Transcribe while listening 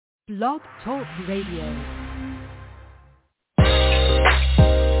Blog Talk Radio.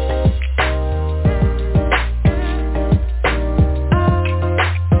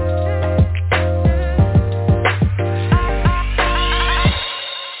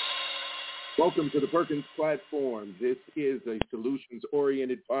 Welcome to the Perkins platform. This is a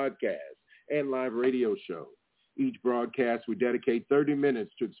solutions-oriented podcast and live radio show. Each broadcast, we dedicate 30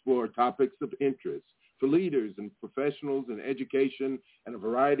 minutes to explore topics of interest for leaders and professionals in education and a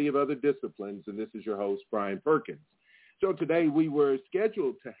variety of other disciplines. And this is your host, Brian Perkins. So today we were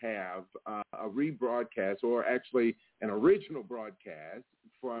scheduled to have a rebroadcast, or actually an original broadcast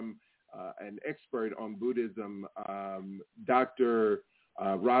from an expert on Buddhism, Dr.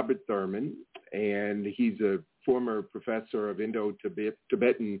 Robert Thurman, and he's a former professor of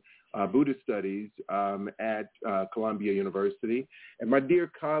Indo-Tibetan Buddhist studies at Columbia University. And my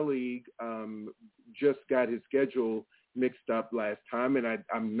dear colleague just got his schedule mixed up last time, and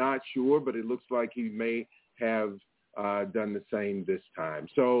I'm not sure, but it looks like he may have done the same this time.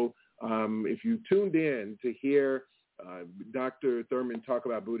 So if you tuned in to hear Dr. Thurman talk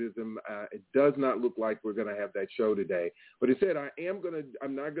about Buddhism, it does not look like we're going to have that show today. But he said I'm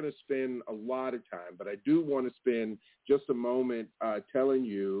not going to spend a lot of time, but I do want to spend just a moment telling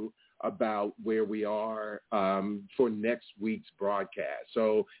you about where we are for next week's broadcast.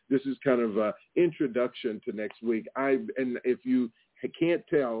 So this is kind of an introduction to next week. And if you can't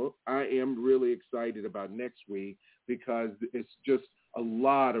tell, I am really excited about next week because it's just a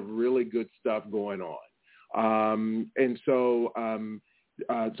lot of really good stuff going on. So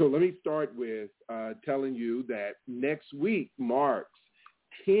let me start with telling you that next week marks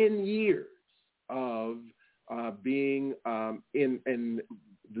 10 years of being in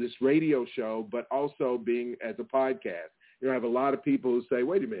this radio show, but also being as a podcast. You know, I have a lot of people who say,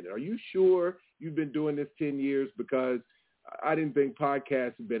 wait a minute, are you sure you've been doing this 10 years? Because I didn't think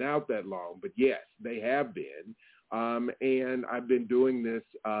podcasts have been out that long, but yes, they have been. And I've been doing this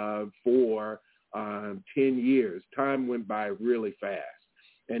for 10 years. Time went by really fast.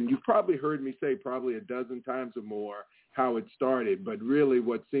 And you've probably heard me say probably a dozen times or more how it started, but really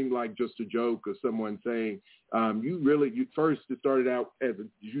what seemed like just a joke of someone saying, you first it started out as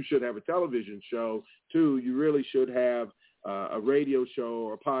you should have a television show. Two, you really should have a radio show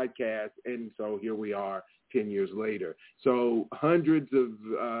or a podcast. And so here we are 10 years later. So hundreds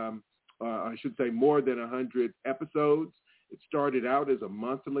of, I should say more than 100 episodes. It started out as a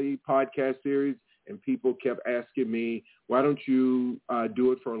monthly podcast series, and people kept asking me, why don't you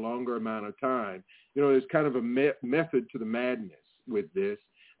do it for a longer amount of time? You know, there's kind of a method to the madness with this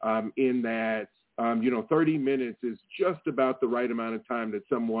in that, 30 minutes is just about the right amount of time that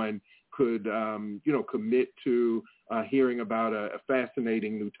someone could, commit to hearing about a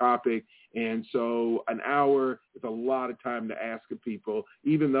fascinating new topic. And so an hour is a lot of time to ask of people,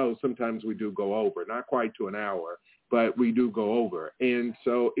 even though sometimes we do go over, not quite to an hour, but we do go over. And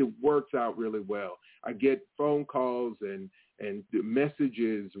so it works out really well. I get phone calls and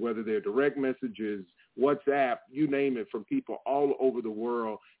messages, whether they're direct messages, WhatsApp, you name it, from people all over the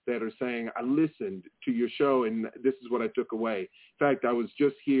world that are saying, I listened to your show and this is what I took away. In fact, I was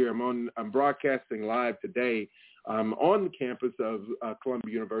just here. I'm broadcasting live today on the campus of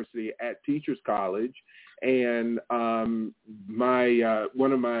Columbia University at Teachers College. And one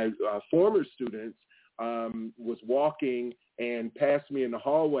of my former students was walking and passed me in the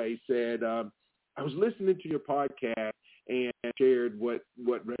hallway, said, I was listening to your podcast and shared what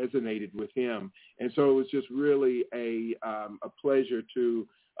resonated with him. And so it was just really a pleasure to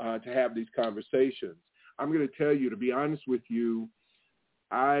have these conversations. I'm going to tell you, to be honest with you,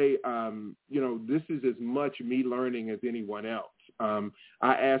 this is as much me learning as anyone else. I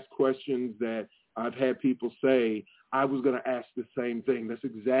ask questions that I've had people say, I was going to ask the same thing. That's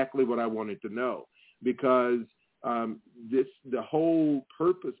exactly what I wanted to know, because the whole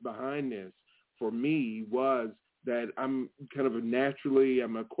purpose behind this for me was that I'm kind of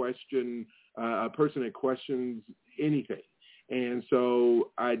I'm a person that questions anything. And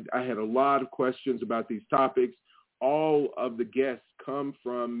so I had a lot of questions about these topics. All of the guests come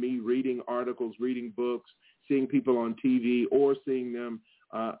from me reading articles, reading books, seeing people on TV, or seeing them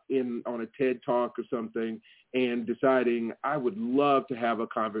on a TED Talk or something, and deciding I would love to have a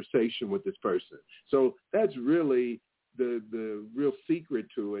conversation with this person. So that's really the real secret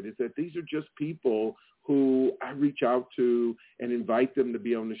to it, is that these are just people who I reach out to and invite them to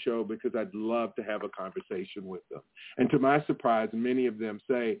be on the show because I'd love to have a conversation with them. And to my surprise, many of them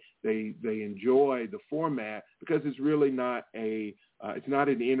say they enjoy the format because it's really not it's not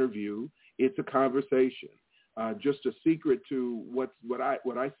an interview, it's a conversation. Just a secret to what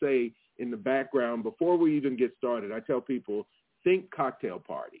I say in the background before we even get started. I tell people, think cocktail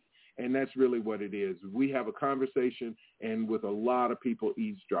party. And that's really what it is. We have a conversation and with a lot of people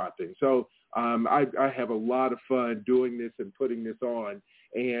eavesdropping. So I have a lot of fun doing this and putting this on.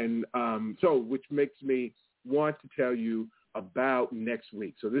 And so which makes me want to tell you about next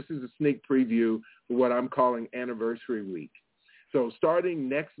week. So this is a sneak preview for what I'm calling Anniversary Week. So starting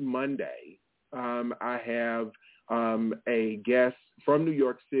next Monday, I have a guest from New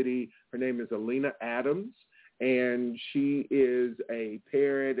York City. Her name is Alina Adams, and she is a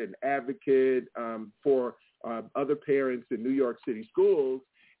parent and advocate for other parents in New York City schools.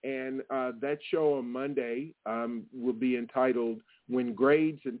 And that show on Monday will be entitled When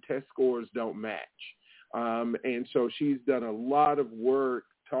Grades and Test Scores Don't Match. And so she's done a lot of work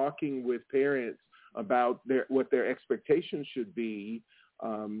talking with parents about what their expectations should be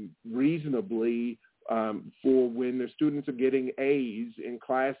reasonably for when their students are getting A's in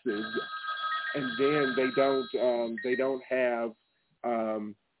classes, and then they don't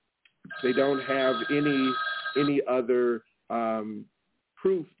have any other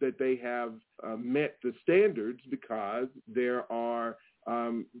proof that they have met the standards because there are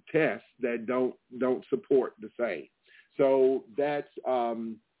tests that don't support the same. So that's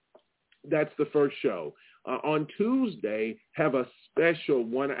the first show. On Tuesday, have a special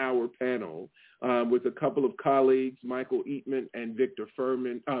 1-hour panel with a couple of colleagues, Michael Eatman and Victor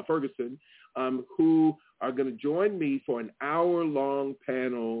Ferguson, who are going to join me for an hour-long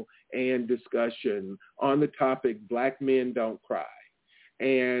panel and discussion on the topic Black Men Don't Cry.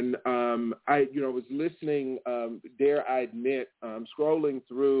 And I was listening, dare I admit, scrolling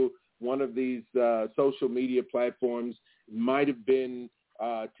through one of these social media platforms. It might have been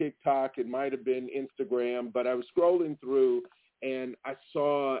TikTok, it might have been Instagram, but I was scrolling through and I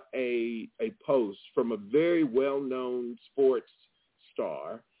saw a post from a very well-known sports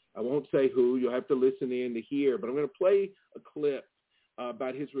star. I won't say who, you'll have to listen in to hear, but I'm going to play a clip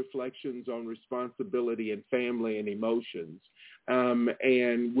about his reflections on responsibility and family and emotions,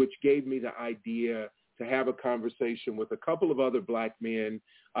 and which gave me the idea to have a conversation with a couple of other Black men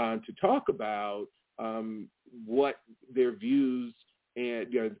to talk about what their views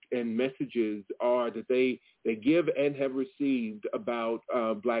and messages are that they give and have received about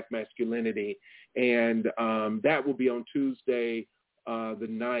Black masculinity. And that will be on Tuesday, the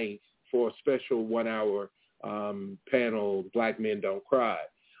 9th, for a special 1-hour panel, Black Men Don't Cry.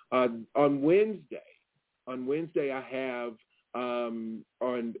 On Wednesday, I have, on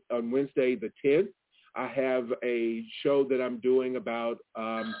Wednesday the 10th, I have a show that I'm doing about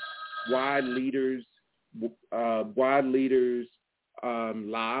why leaders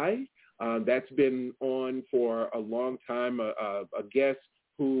lie. That's been on for a long time. A guest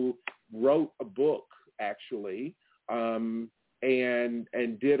who wrote a book, actually, and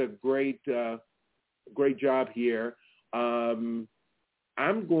did a great job here. I'm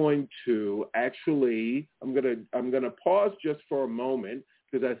going to pause just for a moment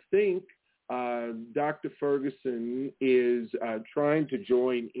because I think Dr. Ferguson is trying to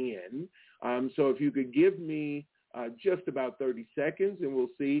join in. So if you could give me just about 30 seconds and we'll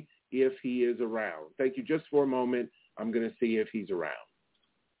see if he is around. Thank you. Just for a moment. I'm going to see if he's around.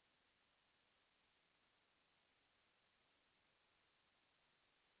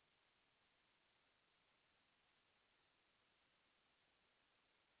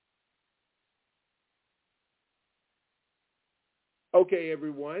 Okay,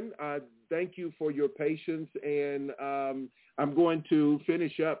 everyone. Thank you for your patience, and I'm going to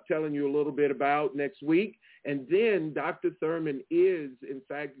finish up telling you a little bit about next week, and then Dr. Thurman is, in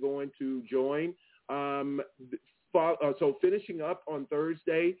fact, going to join. So finishing up on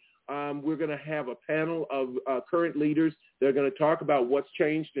Thursday, we're going to have a panel of current leaders. They're going to talk about what's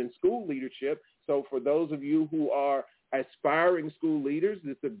changed in school leadership. So for those of you who are aspiring school leaders,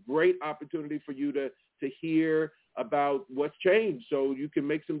 it's a great opportunity for you to hear about what's changed so you can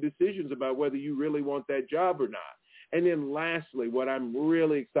make some decisions about whether you really want that job or not. And then lastly, what I'm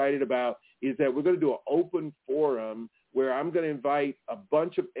really excited about is that we're going to do an open forum where I'm going to invite a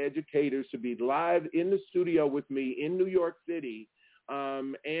bunch of educators to be live in the studio with me in New York City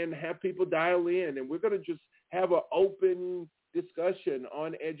and have people dial in. And we're going to just have an open discussion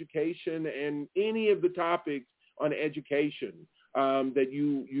on education and any of the topics on education that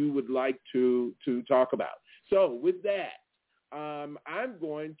you would like to talk about. So with that, I'm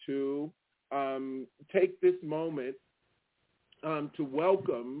going to take this moment to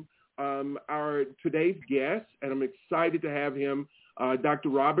welcome our today's guest, and I'm excited to have him, Dr.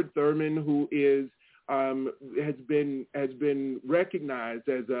 Robert Thurman, who has been recognized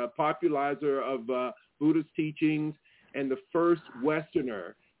as a popularizer of Buddhist teachings and the first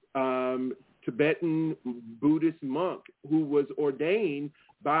Westerner Tibetan Buddhist monk who was ordained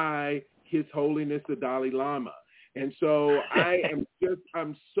by His Holiness the Dalai Lama. And so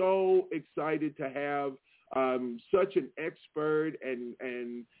I'm so excited to have such an expert and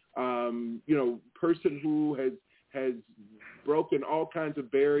person who has broken all kinds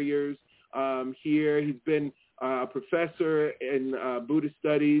of barriers here. He's been a professor in Buddhist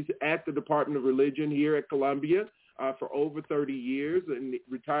studies at the Department of Religion here at Columbia for over 30 years and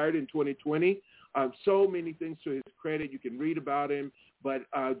retired in 2020. So many things to his credit. You can read about him. But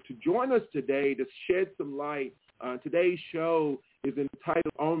to join us today to shed some light, today's show is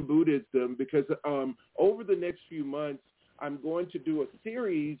entitled On Buddhism because over the next few months, I'm going to do a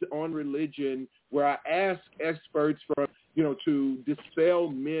series on religion where I ask experts from, to dispel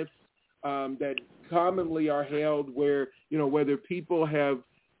myths that commonly are held where, whether people have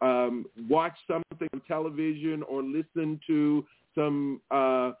watched something on television or listened to some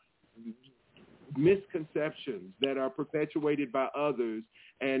misconceptions that are perpetuated by others.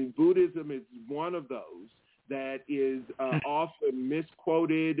 And Buddhism is one of those that is often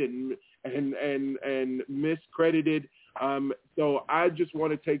misquoted and miscredited. So I just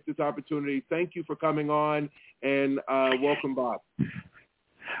want to take this opportunity. Thank you for coming on, and welcome, Bob.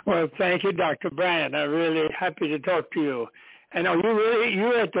 Well, thank you, Dr. Bryan. I'm really happy to talk to you. And are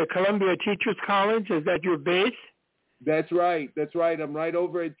you at the Columbia Teachers College? Is that your base? That's right. I'm right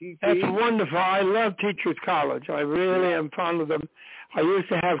over at TC. That's wonderful. I love Teachers College. I really am fond of them. I used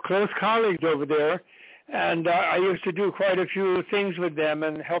to have close colleagues over there, and I used to do quite a few things with them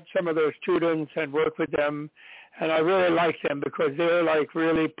and help some of their students and work with them. And I really like them because they're like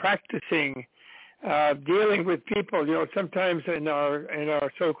really practicing dealing with people. Sometimes in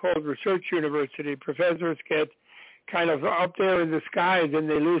our so-called research university, professors get kind of up there in the skies and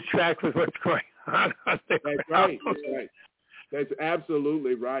they lose track with what's going on. That's right. That's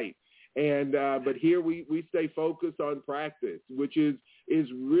absolutely right. And but here we stay focused on practice, which is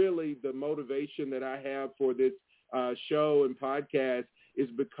really the motivation that I have for this show and podcast, is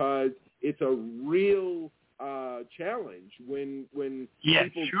because it's a real challenge when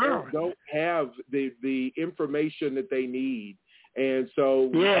people don't have the information that they need. And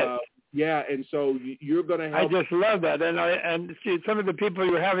so and so you're going to help. I just love that. And see, some of the people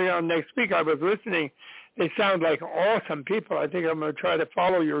you're having on next week, I was listening. They sound like awesome people. I think I'm going to try to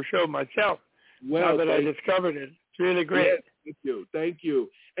follow your show myself now that I discovered it. It's really great. Yes, thank you.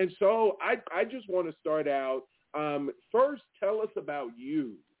 And so I just want to start out. First, tell us about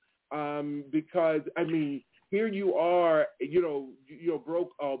you, because, I mean, here you are, you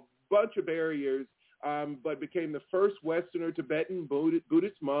broke a bunch of barriers, but became the first Westerner Tibetan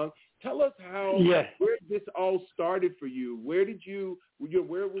Buddhist monk. Tell us where this all started for you. Where did you?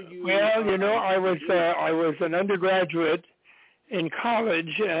 Where were you? Well, I was an undergraduate in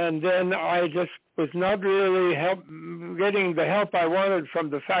college, and then I just was not really getting the help I wanted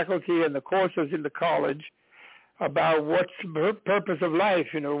from the faculty and the courses in the college about what's the purpose of life.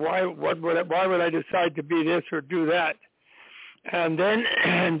 Why would I decide to be this or do that? And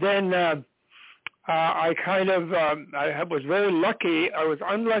then. I kind of, I was very lucky. I was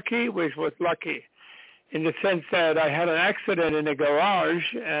unlucky, which was lucky, in the sense that I had an accident in a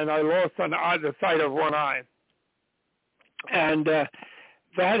garage and I lost the sight of one eye. And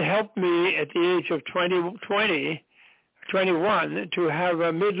that helped me at the age of 21 to have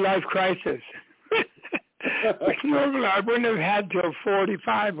a midlife crisis, which normally I wouldn't have had till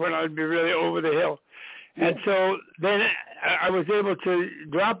 45 when I'd be really over the hill. And so then I was able to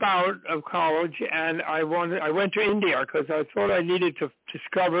drop out of college, and I went to India because I thought I needed to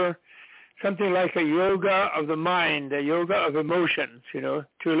discover something like a yoga of the mind, a yoga of emotions, to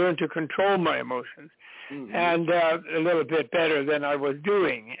learn to control my emotions, and a little bit better than I was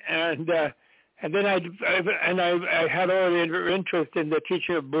doing. And then I had all the interest in the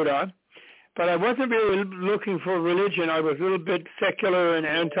teaching of Buddha, but I wasn't really looking for religion. I was a little bit secular and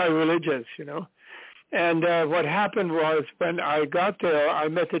anti-religious, And what happened was when I got there, I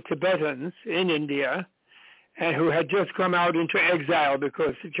met the Tibetans in India and who had just come out into exile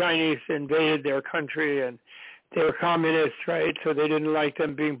because the Chinese invaded their country and they were communists, right? So they didn't like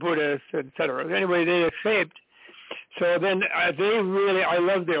them being Buddhists, etc. Anyway, they escaped. So then I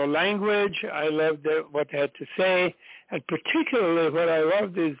loved their language. I loved what they had to say. And particularly what I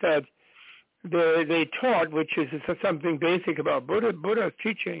loved is that they taught, which is something basic about Buddha's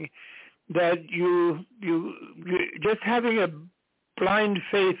teaching, that you just having a blind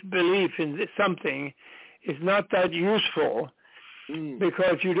faith belief in something is not that useful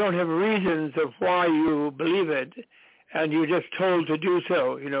because you don't have reasons of why you believe it, and you're just told to do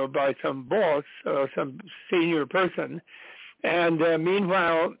so, by some boss or some senior person. And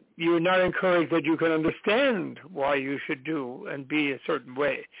meanwhile, you're not encouraged that you can understand why you should do and be a certain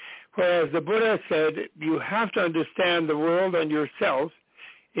way. Whereas the Buddha said you have to understand the world and yourself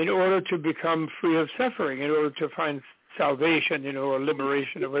in order to become free of suffering, in order to find salvation, or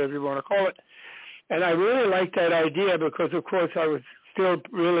liberation, or whatever you want to call it. And I really liked that idea because, of course, I was still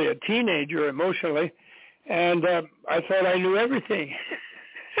really a teenager emotionally, and I thought I knew everything,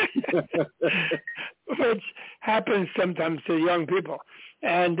 which happens sometimes to young people.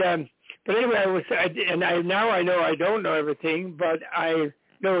 And but anyway, now I know I don't know everything, but I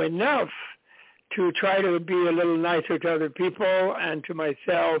know enough to try to be a little nicer to other people and to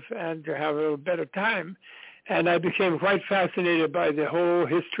myself and to have a little better time. And I became quite fascinated by the whole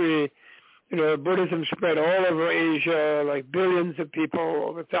history. Buddhism spread all over Asia, like billions of people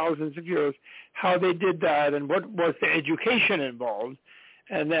over thousands of years, how they did that and what was the education involved.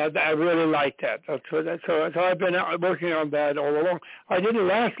 And I really liked that. So I've been working on that all along. I didn't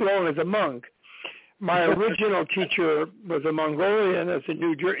last long as a monk. My original teacher was a Mongolian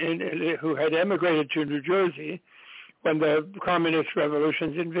who had emigrated to New Jersey when the communist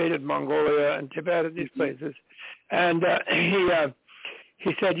revolutions invaded Mongolia and Tibet and these places. And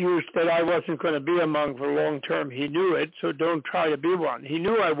he said that I wasn't going to be a monk for long term. He knew it, so don't try to be one. He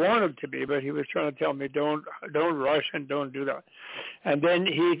knew I wanted to be, but he was trying to tell me don't rush and don't do that. And then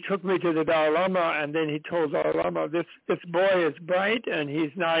he took me to the Dalai Lama, and then he told Dalai Lama, this boy is bright and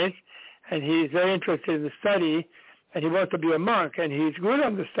he's nice and he's very interested in the study and he wants to be a monk and he's good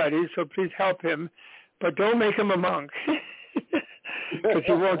on the studies, so please help him, but don't make him a monk. Because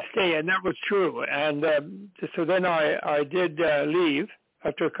he won't stay, and that was true. And so then I did leave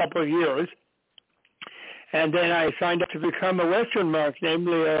after a couple of years, and then I signed up to become a Western monk,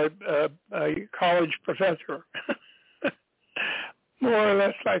 namely a college professor, more or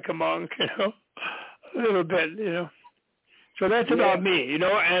less like a monk, a little bit, So that's about me,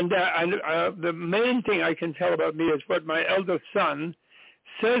 and the main thing I can tell about me is what my eldest son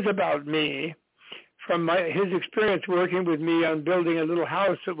says about me from his experience working with me on building a little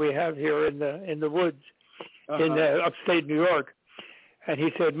house that we have here in the woods in upstate New York. And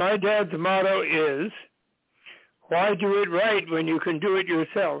he said, my dad's motto is, why do it right when you can do it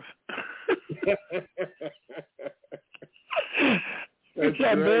yourself? Which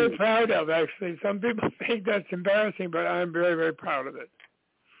I'm very proud of, actually. Some people think that's embarrassing, but I'm very, very proud of it.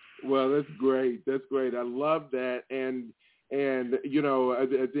 Well, that's great. That's great. I love that. And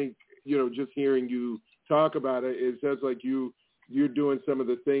I think, just hearing you talk about it, it sounds like you're doing some of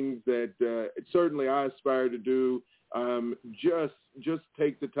the things that certainly I aspire to do. Just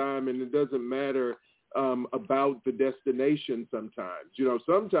take the time, and it doesn't matter about the destination sometimes.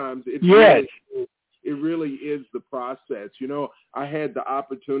 Sometimes it really is the process. I had the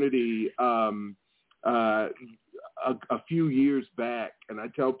opportunity a few years back, and I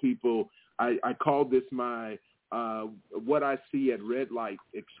tell people I call this my what I see at red light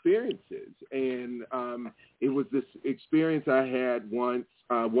experiences. And it was this experience I had once.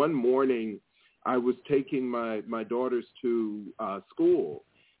 One morning, I was taking my daughters to school,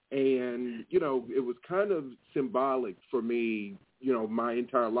 and, it was kind of symbolic for me. My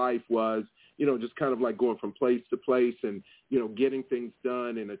entire life was, just kind of like going from place to place and, getting things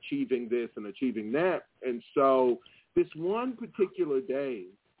done and achieving this and achieving that. And so this one particular day,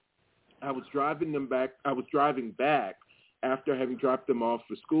 I was driving back after having dropped them off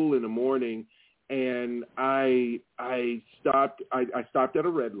for school in the morning, and I stopped at a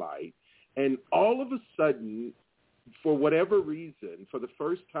red light, and all of a sudden, for whatever reason, for the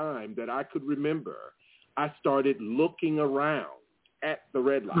first time that I could remember, I started looking around at the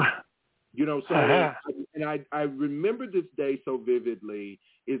red light. And I remember this day so vividly,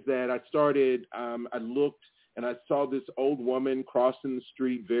 is that I looked, and I saw this old woman crossing the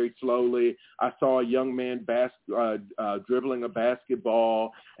street very slowly. I saw a young man dribbling a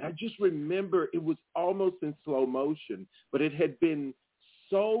basketball. And I just remember it was almost in slow motion, but it had been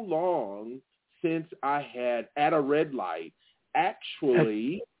so long since I had, at a red light,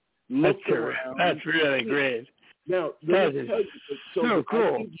 actually looked around. That's really great. Now, that is so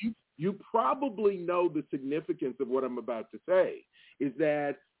cool. I think you probably know the significance of what I'm about to say, is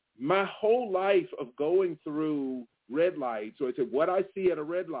that my whole life of going through red lights, or I said what I see at a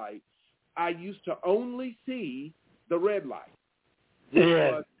red light, I used to only see the red light.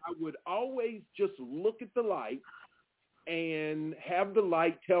 Because I would always just look at the light and have the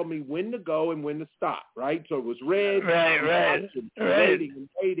light tell me when to go and when to stop, right? So it was red,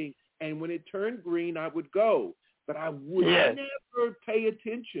 waiting, and when it turned green, I would go. But I would never pay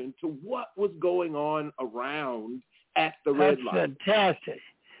attention to what was going on around at the red light. That's fantastic.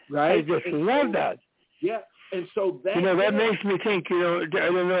 Right? I just love that. Yeah. And so that that makes me think. I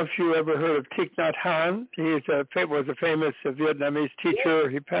don't know if you ever heard of Thich Nhat Hanh. He was a famous Vietnamese teacher.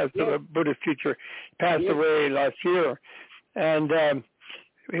 He passed away, Buddhist teacher. Passed away last year, and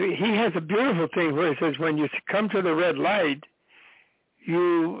he has a beautiful thing where he says, when you come to the red light,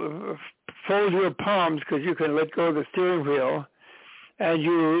 you fold your palms because you can let go of the steering wheel, and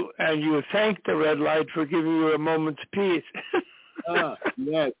you thank the red light for giving you a moment's peace.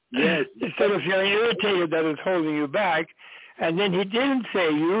 Yes. Instead of feeling irritated that it's holding you back. And then he didn't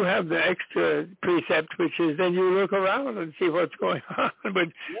say you have the extra precept, which is then you look around and see what's going on, but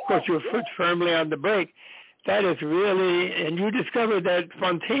put your foot firmly on the brake. That is really, and you discovered that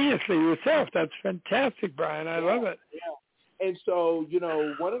spontaneously yourself. That's fantastic, Brian. I love it. Yeah. And so,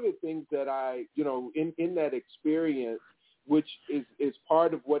 one of the things that I, in that experience, which is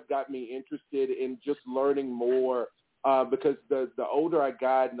part of what got me interested in just learning more, because the older I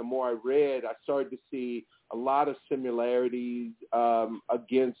got and the more I read, I started to see a lot of similarities around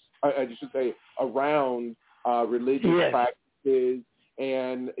religious practices,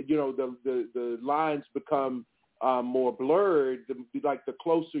 and the lines become more blurred, like the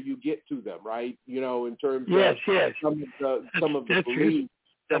closer you get to them, right? In terms of some of the beliefs.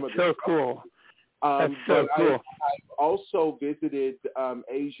 That's so cool. That's so cool. I've also visited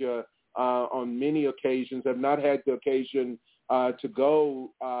Asia on many occasions. I've not had the occasion to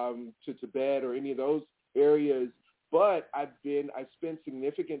go to Tibet or any of those areas, but I spent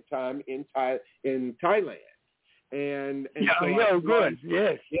significant time in Thailand. And so good.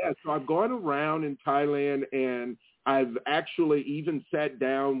 Yes. Yeah, so I've gone around in Thailand, and I've actually even sat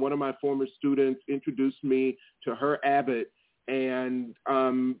down. One of my former students introduced me to her abbot, and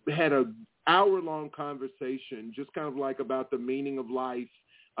had an hour-long conversation, just kind of like about the meaning of life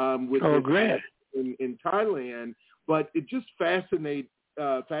with in Thailand. But it just fascinated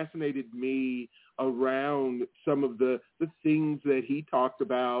me around some of the things that he talked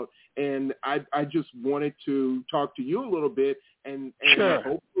about, and I just wanted to talk to you a little bit, and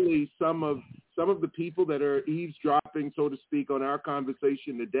hopefully some of the people that are eavesdropping, so to speak, on our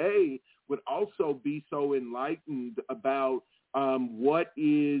conversation today would also be so enlightened about what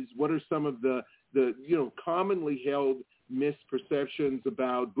are some of the commonly held misperceptions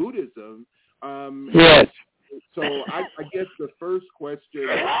about Buddhism. Yes. So I guess the first question,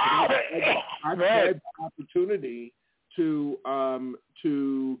 I've had the opportunity to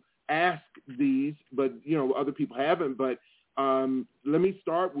ask these, but other people haven't. But let me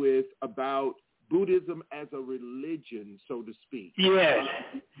start with about Buddhism as a religion, so to speak. Yes.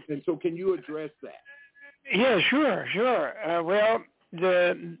 And so, can you address that? Yeah, sure.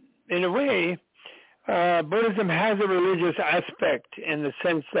 In a way, Buddhism has a religious aspect in the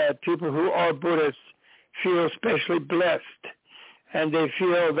sense that people who are Buddhists feel especially blessed, and they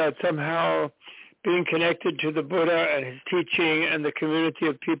feel that somehow being connected to the Buddha and his teaching and the community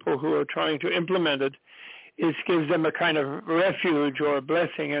of people who are trying to implement it gives them a kind of refuge or a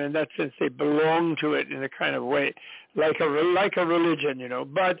blessing, and in that sense they belong to it in a kind of way, like a religion,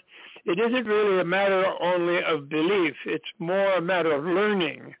 But it isn't really a matter only of belief; it's more a matter of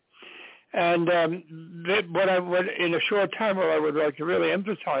learning. And what in a short time, what I would like to really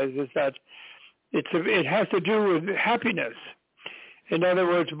emphasize is that it has to do with happiness. In other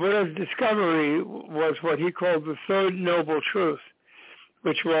words, Buddha's discovery was what he called the third noble truth,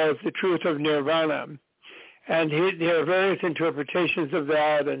 which was the truth of nirvana. And there are various interpretations of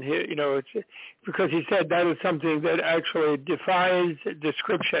that, and it's because he said that is something that actually defies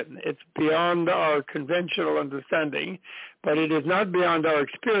description. It's beyond our conventional understanding, but it is not beyond our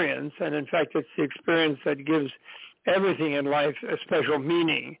experience. And in fact, it's the experience that gives everything in life a special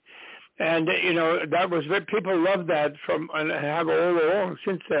meaning. And, that was what people loved that and have all along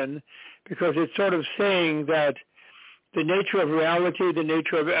since then, because it's sort of saying that the nature of reality, the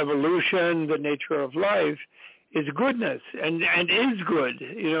nature of evolution, the nature of life is goodness and is good,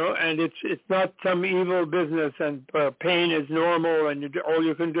 and it's not some evil business, and pain is normal, and all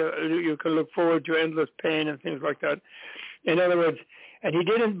you can do, you can look forward to endless pain and things like that. In other words, he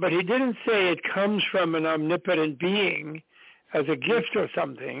didn't say it comes from an omnipotent being as a gift or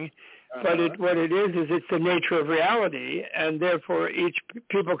something. But what it is it's the nature of reality, and therefore each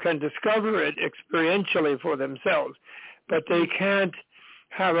people can discover it experientially for themselves. But they can't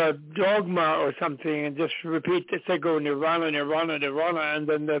have a dogma or something and just repeat this, they go nirvana, nirvana, nirvana, and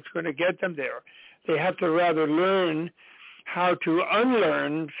then that's going to get them there. They have to rather learn how to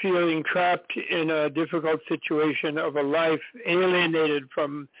unlearn feeling trapped in a difficult situation of a life alienated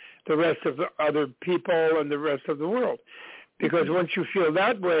from the rest of the other people and the rest of the world. Because once you feel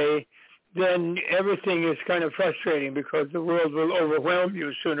that way, then everything is kind of frustrating because the world will overwhelm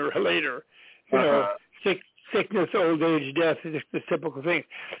you sooner or later. sickness, old age, death, the typical thing.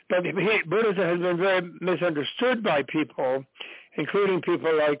 But Buddhism has been very misunderstood by people, including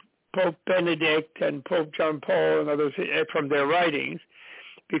people like Pope Benedict and Pope John Paul and others from their writings,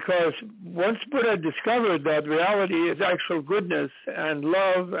 because once Buddha discovered that reality is actual goodness and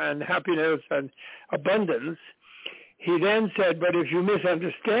love and happiness and abundance, he then said, but if you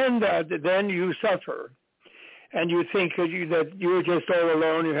misunderstand that, then you suffer. And you think that you're just all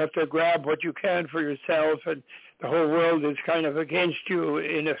alone, you have to grab what you can for yourself, and the whole world is kind of against you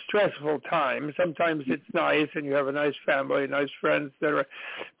in a stressful time. Sometimes it's nice, and you have a nice family, nice friends, etc.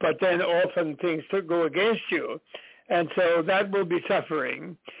 But then often things go against you. And so that will be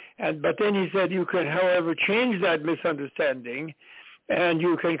suffering. But then he said you can, however, change that misunderstanding, and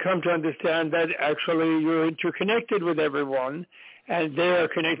you can come to understand that actually you're interconnected with everyone, and they are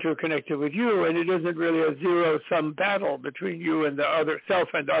connected with you, and it isn't really a zero-sum battle between you and the other, self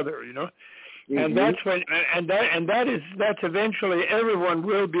and other, you know. Mm-hmm. And that's when, that's eventually everyone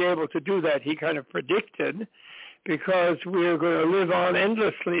will be able to do that. He kind of predicted, because we're going to live on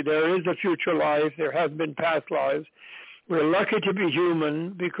endlessly. There is a future life. There have been past lives. We're lucky to be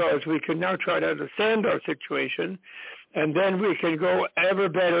human because we can now try to understand our situation, and then we can go ever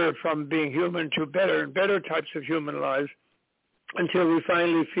better from being human to better and better types of human lives, until we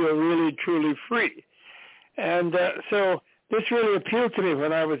finally feel really, truly free. And so this really appealed to me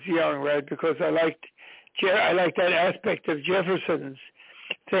when I was young, right, because I liked that aspect of Jefferson's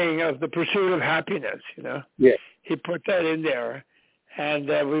thing of the pursuit of happiness, you know. Yeah. He put that in there, and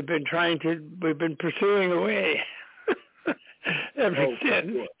we've been pursuing away ever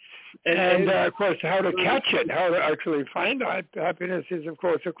since. Sure. And of course, how to catch it, how to actually find happiness is, of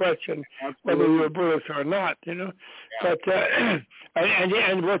course, a question, whether you're a Buddhist or not, you know. Yeah. But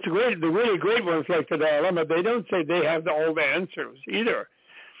and what's great, the really great ones like the Dalai Lama, they don't say they have all the answers either.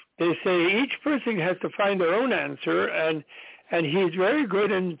 They say each person has to find their own answer, and he's very good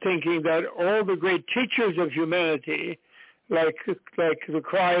in thinking that all the great teachers of humanity, like the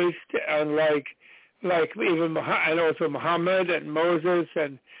Christ and like even and also Muhammad and Moses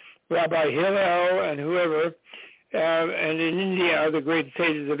and Rabbi Hillel and whoever, and in India, the great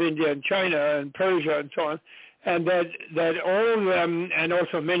sages of India and China and Persia and so on, and that all of them, and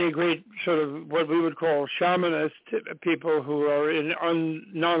also many great sort of what we would call shamanist people who are in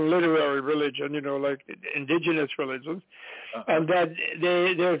non-literary religion, you know, like indigenous religions, and that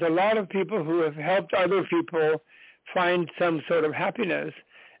there's a lot of people who have helped other people find some sort of happiness.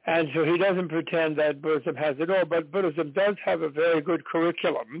 And so he doesn't pretend that Buddhism has it all, but Buddhism does have a very good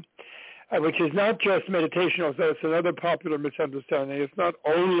curriculum, which is not just meditation, although it's another popular misunderstanding. It's not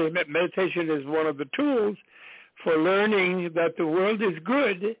only meditation is one of the tools for learning that the world is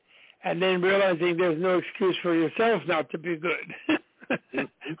good, and then realizing there's no excuse for yourself not to be good.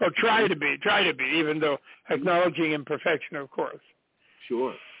 Or try to be, even though acknowledging imperfection, of course.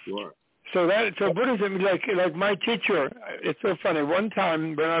 Sure. So Buddhism, like my teacher, it's so funny. One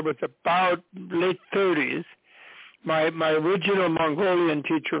time when I was about late 30s, my original Mongolian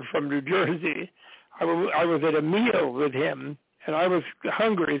teacher from New Jersey, I was at a meal with him, and I was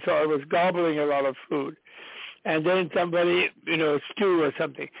hungry, so I was gobbling a lot of food. And then somebody, you know, stew or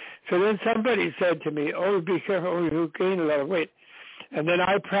something. So then somebody said to me, "Oh, be careful, you'll gain a lot of weight." And then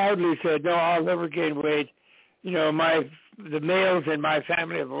I proudly said, "No, I'll never gain weight. You know, the males in my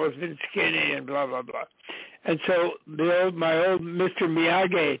family have always been skinny and blah, blah, blah." And so my old Mr.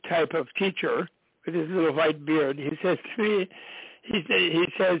 Miyagi type of teacher with his little white beard, he says to me, he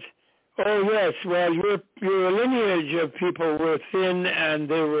says, "Oh, yes, well, your lineage of people were thin and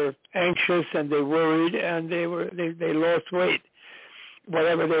they were anxious and they worried and they lost weight,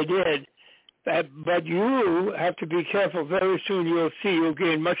 whatever they did. But you have to be careful. Very soon you'll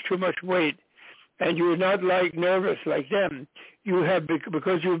gain much too much weight. And you're not like nervous like them. You have,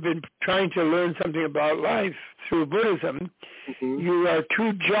 because you've been trying to learn something about life through Buddhism, you are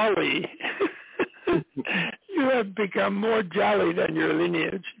too jolly." You have become more jolly than your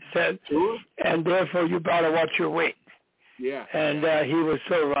lineage, he said, and therefore you better watch your weight. Yeah. And he was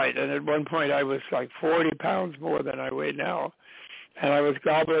so right. And at one point I was like 40 pounds more than I weigh now, and I was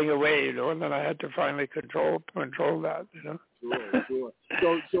gobbling away, you know, and then I had to finally control that, you know. Sure.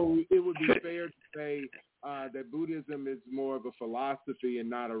 So it would be fair to say that Buddhism is more of a philosophy and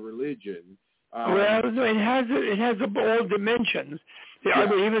not a religion. Well, it has all dimensions. I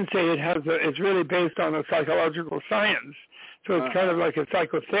would even say it's really based on a psychological science. So it's kind of like a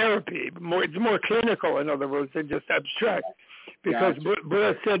psychotherapy. It's more clinical, in other words, than just abstract. Because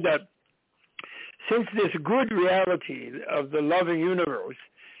Buddha said that since this good reality of the loving universe,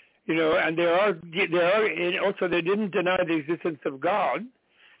 you know, and there are also they didn't deny the existence of God,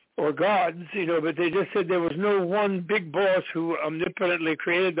 or gods, but they just said there was no one big boss who omnipotently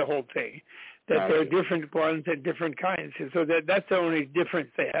created the whole thing, that there are different ones and different kinds. And so that's the only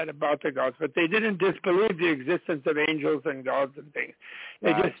difference they had about the gods. But they didn't disbelieve the existence of angels and gods and things.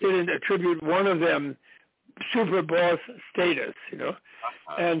 They just didn't attribute one of them super boss status,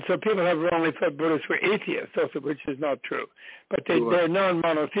 And so people have wrongly thought Buddhists were atheists also, which is not true. But they're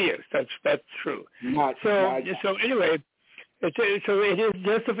non-monotheists. That's true. So anyway,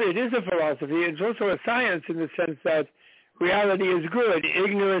 it is a philosophy. It's also a science in the sense that reality is good.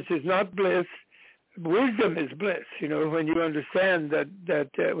 Ignorance is not bliss. Wisdom is bliss. When you understand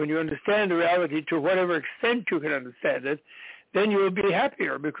that when you understand reality to whatever extent you can understand it, then you will be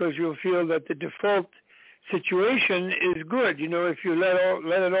happier because you'll feel that the default situation is good. If you let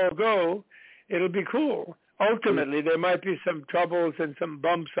it all go, it'll be cool. Ultimately, there might be some troubles and some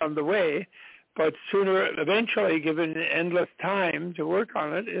bumps on the way, but eventually, given endless time to work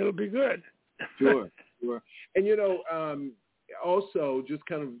on it, it'll be good. Sure. And also just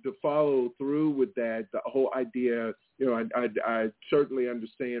kind of to follow through with that, the whole idea, I certainly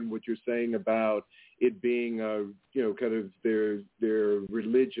understand what you're saying about it being kind of their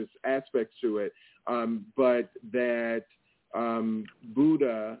religious aspects to it. But that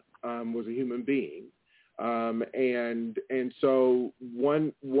Buddha was a human being, and so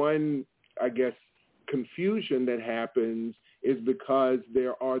one I guess confusion that happens is because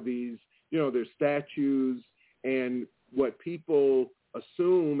there are these there's statues and what people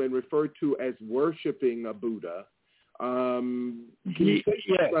assume and refer to as worshiping a Buddha. Can you say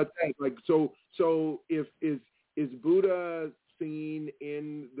something about that? Like so if is Buddha seen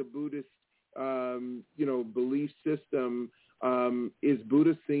in the Buddhist belief system, is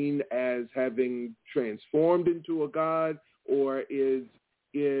Buddha seen as having transformed into a god, or is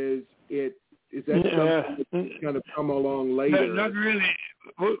that something that's kind of come along later? Not really.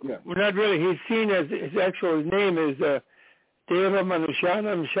 Not really. He's seen as his actual name is Deva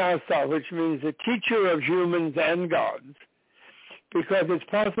Manushanam Shasta, which means the teacher of humans and gods, because it's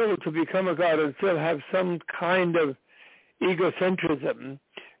possible to become a god and still have some kind of egocentrism,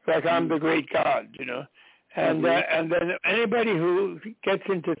 like I'm the great God, And then anybody who gets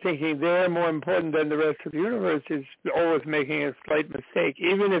into thinking they're more important than the rest of the universe is always making a slight mistake,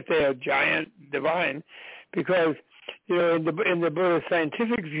 even if they are giant divine, because in the Buddhist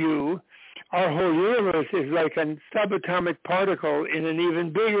scientific view, our whole universe is like a subatomic particle in an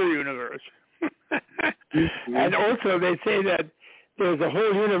even bigger universe. And also they say that there's a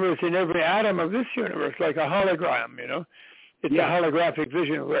whole universe in every atom of this universe, like a hologram, It's a holographic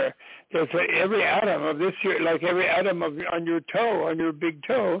vision where there's every atom of this, like every atom on your toe, on your big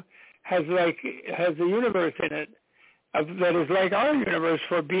toe, has a universe in it that is like our universe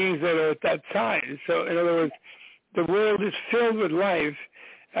for beings that are at that size. So in other words, the world is filled with life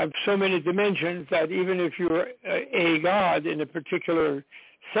of so many dimensions that even if you're a god in a particular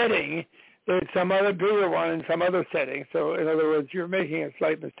setting, there's some other bigger one in some other setting. So in other words, you're making a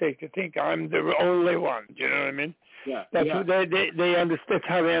slight mistake to think I'm the only one. Do you know what I mean? That's what they understand. That's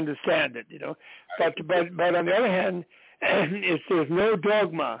how they understand it, But on the other hand, there's no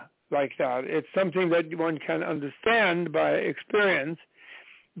dogma like that. It's something that one can understand by experience,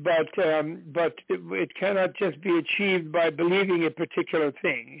 but it cannot just be achieved by believing a particular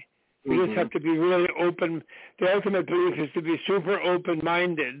thing. You just have to be really open. The ultimate belief is to be super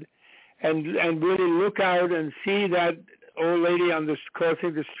open-minded, and really look out and see that old lady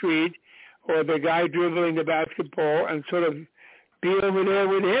crossing the street, or the guy dribbling the basketball, and sort of be over there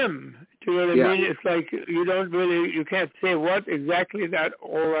with him. Do you know what I mean? It's like you can't say what exactly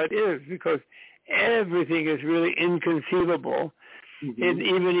all that is, because everything is really inconceivable. In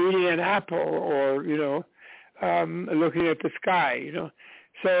even eating an apple, or looking at the sky.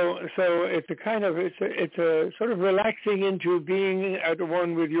 So it's a sort of relaxing into being at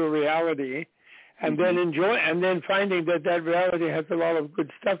one with your reality, and then finding that reality has a lot of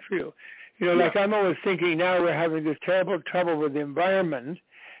good stuff for you. Like I'm always thinking now we're having this terrible trouble with the environment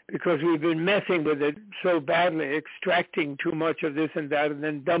because we've been messing with it so badly, extracting too much of this and that and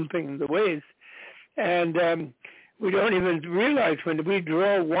then dumping the waste. And we don't even realize when we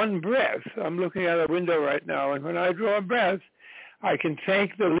draw one breath. I'm looking out a window right now, and when I draw a breath, I can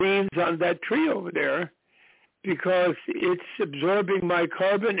thank the leaves on that tree over there because it's absorbing my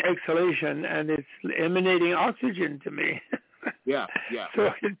carbon exhalation and it's emanating oxygen to me.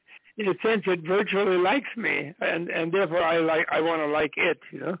 So in a sense, it virtually likes me, and therefore I want to like it.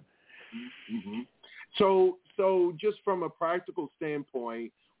 So just from a practical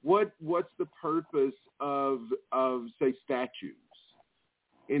standpoint, what's the purpose of say statues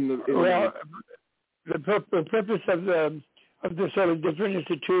the purpose of the sort of different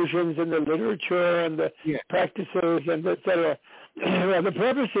institutions and the literature and the practices and et cetera. Well, the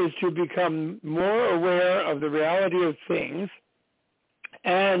purpose is to become more aware of the reality of things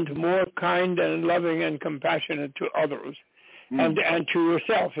and more kind and loving and compassionate to others and to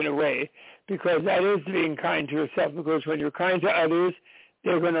yourself in a way, because that is being kind to yourself, because when you're kind to others,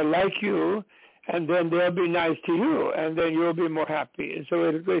 they're going to like you, and then they'll be nice to you, and then you'll be more happy. And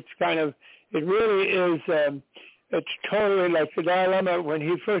so it's kind of, it really is, it's totally like the Dalai Lama when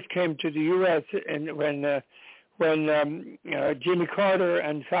he first came to the U.S. and when Jimmy Carter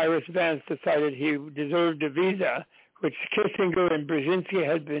and Cyrus Vance decided he deserved a visa, which Kissinger and Brzezinski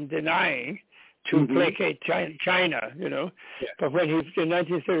had been denying to placate China, you know. Yeah. But when in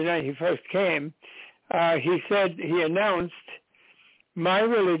 1939 he first came, he announced, "My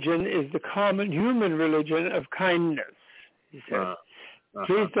religion is the common human religion of kindness," he said.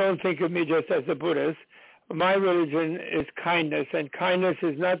 Please don't think of me just as a Buddhist. My religion is kindness, and kindness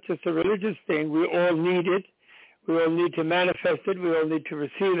is not just a religious thing. We all need it. We all need to manifest it. We all need to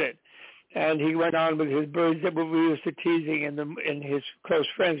receive it. And he went on with his birds that we used to teasing in his close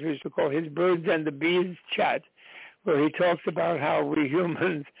friends. We used to call his birds and the bees chat, where he talks about how we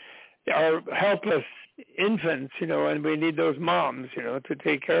humans are helpless infants, you know, and we need those moms, you know, to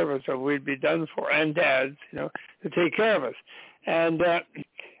take care of us, or we'd be done for, and dads, you know, to take care of us. And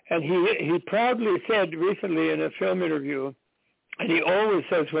he proudly said recently in a film interview, and he always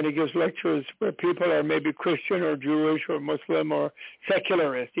says when he gives lectures where people are maybe Christian or Jewish or Muslim or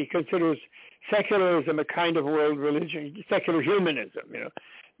secularist, he considers secularism a kind of world religion, secular humanism, you know,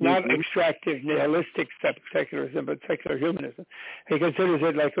 not extractive, nihilistic secularism, but secular humanism. He considers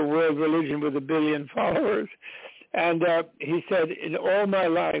it like a world religion with 1 billion followers. And he said, in all my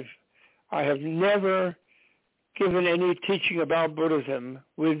life, I have never given any teaching about Buddhism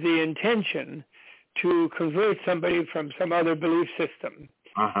with the intention to convert somebody from some other belief system.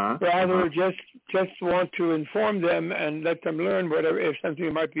 Rather, just want to inform them and let them learn whatever, if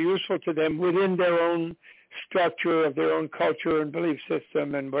something might be useful to them within their own structure of their own culture and belief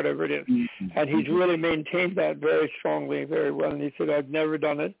system and whatever it is. And he's really maintained that very strongly, very well. And he said, I've never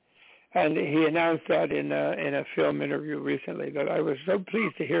done it. And he announced that in a film interview recently, that I was so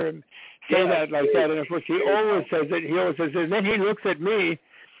pleased to hear him say that like that. And of course, he always says it. He always says it. And then he looks at me.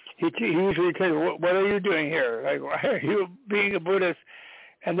 He usually says, what are you doing here? Like, why are you being a Buddhist?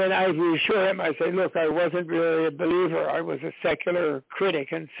 And then I reassure him. I say, look, I wasn't really a believer. I was a secular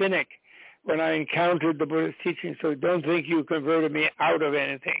critic and cynic when I encountered the Buddhist teaching. So don't think you converted me out of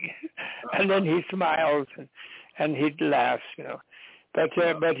anything. And then he smiles and he laughs, you know. But you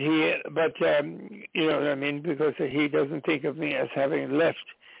know what I mean, because he doesn't think of me as having left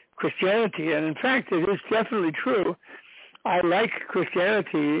Christianity. And in fact, it is definitely true. I like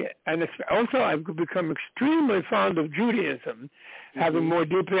Christianity, and also I've become extremely fond of Judaism, having more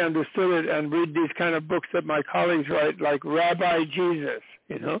deeply understood it and read these kind of books that my colleagues write, like Rabbi Jesus,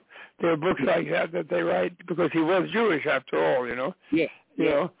 you know. There are books like that they write because he was Jewish after all, you know.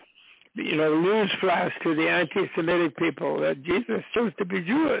 You know, newsflash to the anti-Semitic people that Jesus chose to be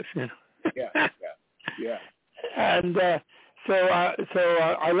Jewish. You know? And so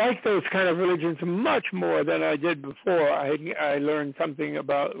I like those kind of religions much more than I did before. I learned something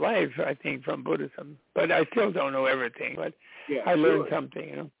about life, I think, from Buddhism, but I still don't know everything. But I learned something,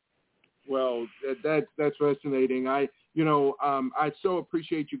 you know. Well, that's fascinating. I so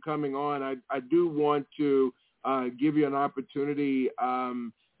appreciate you coming on. I do want to give you an opportunity,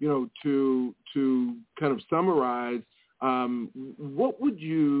 to kind of summarize. What would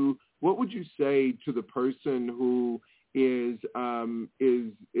you say to the person who is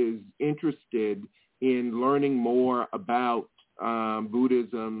interested in learning more about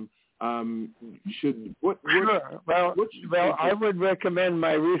Buddhism? Well, I would recommend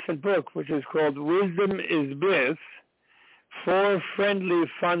my recent book, which is called Wisdom is Bliss, 4 Friendly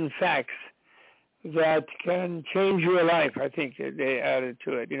Fun Facts that can change your life. I think they added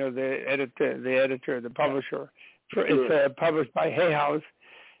to it. You know, the editor, the publisher. It's published by Hay House.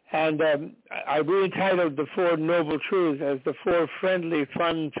 And I retitled the 4 Noble Truths as the 4 Friendly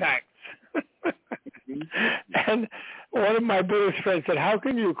Fun Facts. And one of my Buddhist friends said, how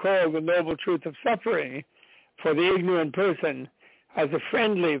can you call the noble truth of suffering for the ignorant person as a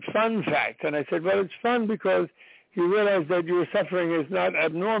friendly fun fact? And I said, well, it's fun because you realize that your suffering is not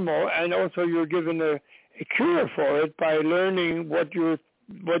abnormal, and also you're given a cure for it by learning what you're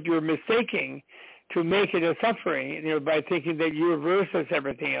mistaking to make it a suffering, you know, by thinking that you're versus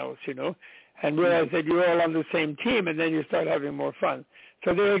everything else, you know, and realize that you're all on the same team, and then you start having more fun.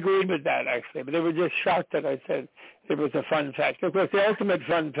 So they agreed with that, actually, but they were just shocked that I said it was a fun fact. Of course, the ultimate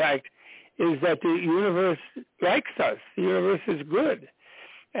fun fact is that the universe likes us. The universe is good.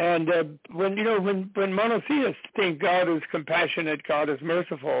 And when monotheists think God is compassionate, God is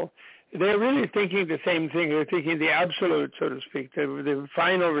merciful, they're really thinking the same thing. They're thinking the absolute, so to speak. The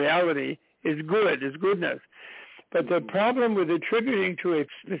final reality is good, is goodness. But the problem with attributing to a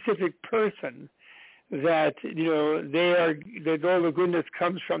specific person that that all the goodness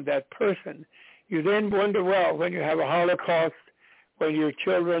comes from that person, you then wonder, well, when you have a Holocaust, when your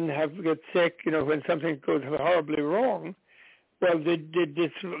children get sick, when something goes horribly wrong, well, did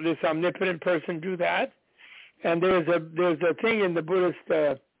this omnipotent person do that? And there's a thing in the Buddhist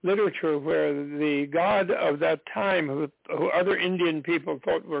literature where the god of that time, who other Indian people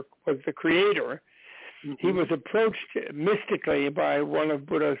thought was the creator, he was approached mystically by one of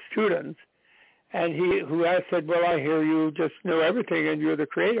Buddha's students, and who said, well, I hear you just know everything and you're the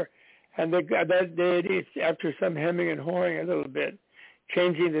creator. And that deity, after some hemming and hawing a little bit,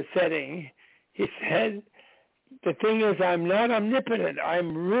 changing the setting, he said, the thing is, I'm not omnipotent.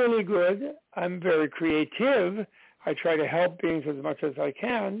 I'm really good. I'm very creative. I try to help beings as much as I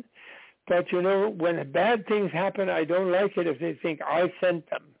can. But, when bad things happen, I don't like it if they think I sent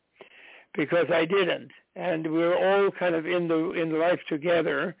them, because I didn't. And we're all kind of in life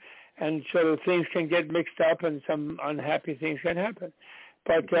together, and so things can get mixed up and some unhappy things can happen.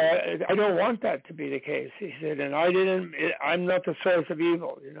 But I don't want that to be the case, he said. And I'm not the source of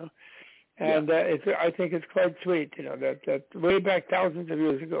evil, And I think it's quite sweet, that way back thousands of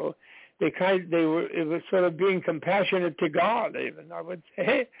years ago, it was sort of being compassionate to God, even, I would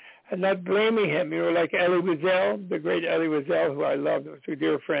say, and not blaming him. Like Elie Wiesel, the great Elie Wiesel, who I loved, was a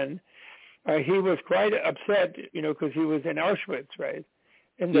dear friend. He was quite upset, because he was in Auschwitz, right,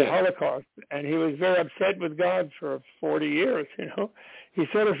 in the Holocaust, and he was very upset with God for 40 years, He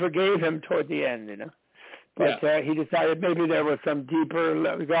sort of forgave him toward the end, But he decided maybe there was some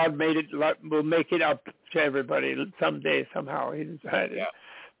deeper, God will make it up to everybody someday, somehow, he decided. Yeah.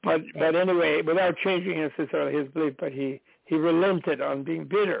 But anyway, without changing necessarily his belief, but he relented on being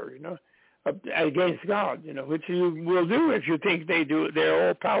bitter, against God, which you will do if you think they're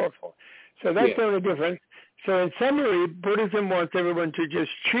all powerful. So that's the only difference. So in summary, Buddhism wants everyone to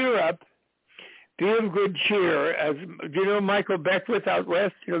just cheer up, be of good cheer. As do you know Michael Beckwith out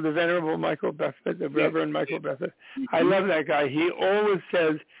west? The Venerable Michael Beckwith, the Reverend Michael Beckwith. I love that guy. He always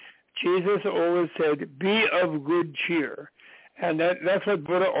says, Jesus always said, be of good cheer. And that's what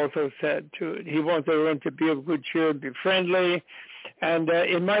Buddha also said, too. He wants everyone to be of good cheer, be friendly. And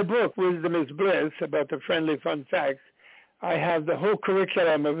in my book, Wisdom is Bliss, about the friendly fun facts, I have the whole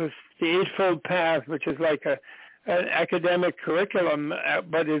curriculum of the Eightfold Path, which is like an academic curriculum,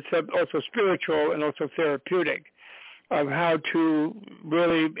 but it's also spiritual and also therapeutic, of how to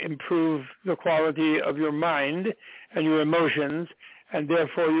really improve the quality of your mind and your emotions, and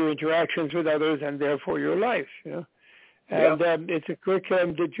therefore your interactions with others, and therefore your life. And it's a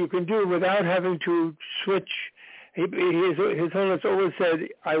curriculum that you can do without having to switch. His Holiness always said,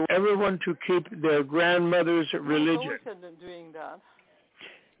 I want everyone to keep their grandmother's religion. I've always said doing that.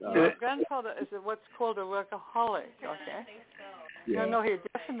 My grandfather is what's called a workaholic, okay? I think so. Yeah. No, he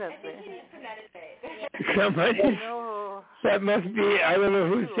definitely. And he needs to meditate. Somebody, that must be, I don't know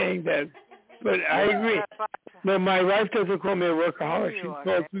who's saying that, but I agree. No, my wife doesn't call me a workaholic. She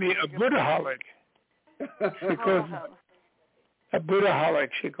calls me a Buddhaholic. She calls me a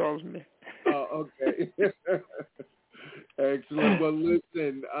Buddhaholic, she calls me. Oh, okay. Excellent. Well,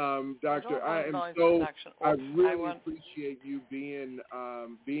 listen, Doctor, I really appreciate you being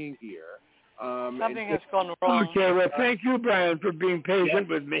here. Something has gone wrong. Okay, well, thank you, Brian, for being patient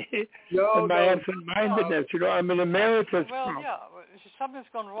with me and my absent-mindedness. I'm an emeritus. Well, something's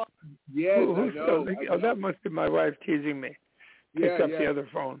gone wrong. Yes, I know. Oh, that must be my wife teasing me. Picked up the other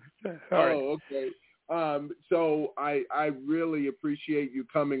phone. Sorry. Oh, okay. So I really appreciate you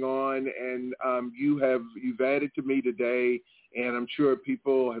coming on, and you've added to me today, and I'm sure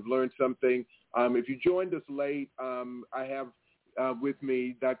people have learned something. If you joined us late, I have with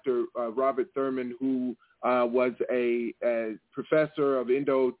me Dr. Robert Thurman, who was a professor of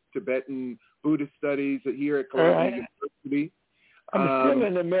Indo-Tibetan Buddhist studies here at Columbia University. I'm still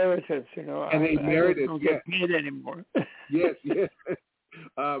an emeritus, And emeritus, I don't get paid anymore. Yes.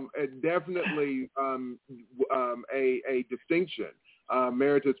 Definitely a distinction,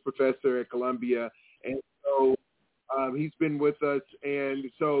 emeritus professor at Columbia, and so he's been with us. And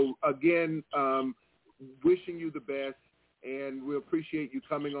so again, wishing you the best, and we appreciate you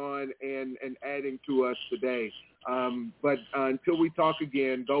coming on and adding to us today. But until we talk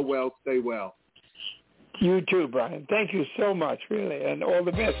again, go well, stay well. You too, Brian. Thank you so much, really, and all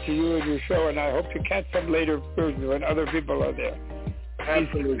the best to you and your show. And I hope to catch some later versions when other people are there.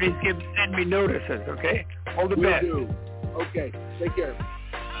 Absolutely. Please send me notices, okay? All the Will best. do. Okay. Take care.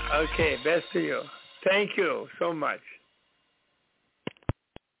 Okay, best to you. Thank you so much.